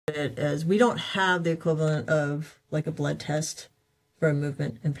it as we don't have the equivalent of like a blood test for a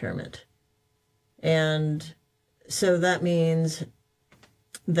movement impairment. And so that means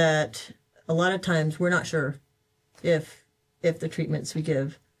that a lot of times we're not sure if the treatments we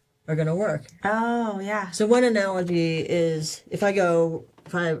give are going to work. Oh, yeah. So one analogy is if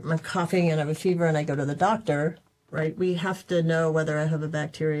I'm coughing and I have a fever and I go to the doctor, right, we have to know whether I have a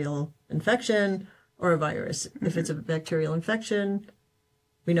bacterial infection or a virus. Mm-hmm. If it's a bacterial infection,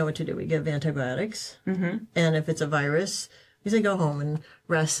 we know what to do. We give antibiotics. Mm-hmm. And if it's a virus, we say go home and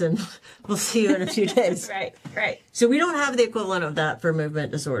rest and we'll see you in a few days. Right. So we don't have the equivalent of that for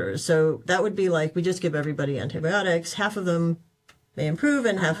movement disorders. So that would be like we just give everybody antibiotics. Half of them may improve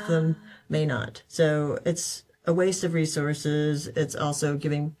and half of them may not. So it's a waste of resources. It's also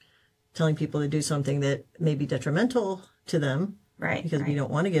telling people to do something that may be detrimental to them. Right. Because we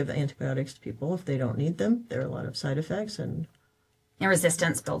don't want to give antibiotics to people if they don't need them. There are a lot of side effects and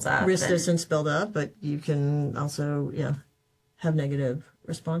resistance builds up. But you can also, have negative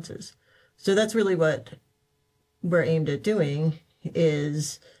responses. So that's really what we're aimed at doing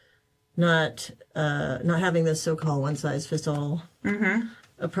is not having this so-called one-size-fits-all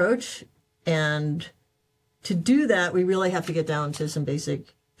approach. And to do that, we really have to get down to some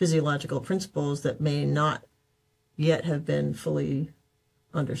basic physiological principles that may not yet have been fully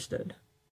understood.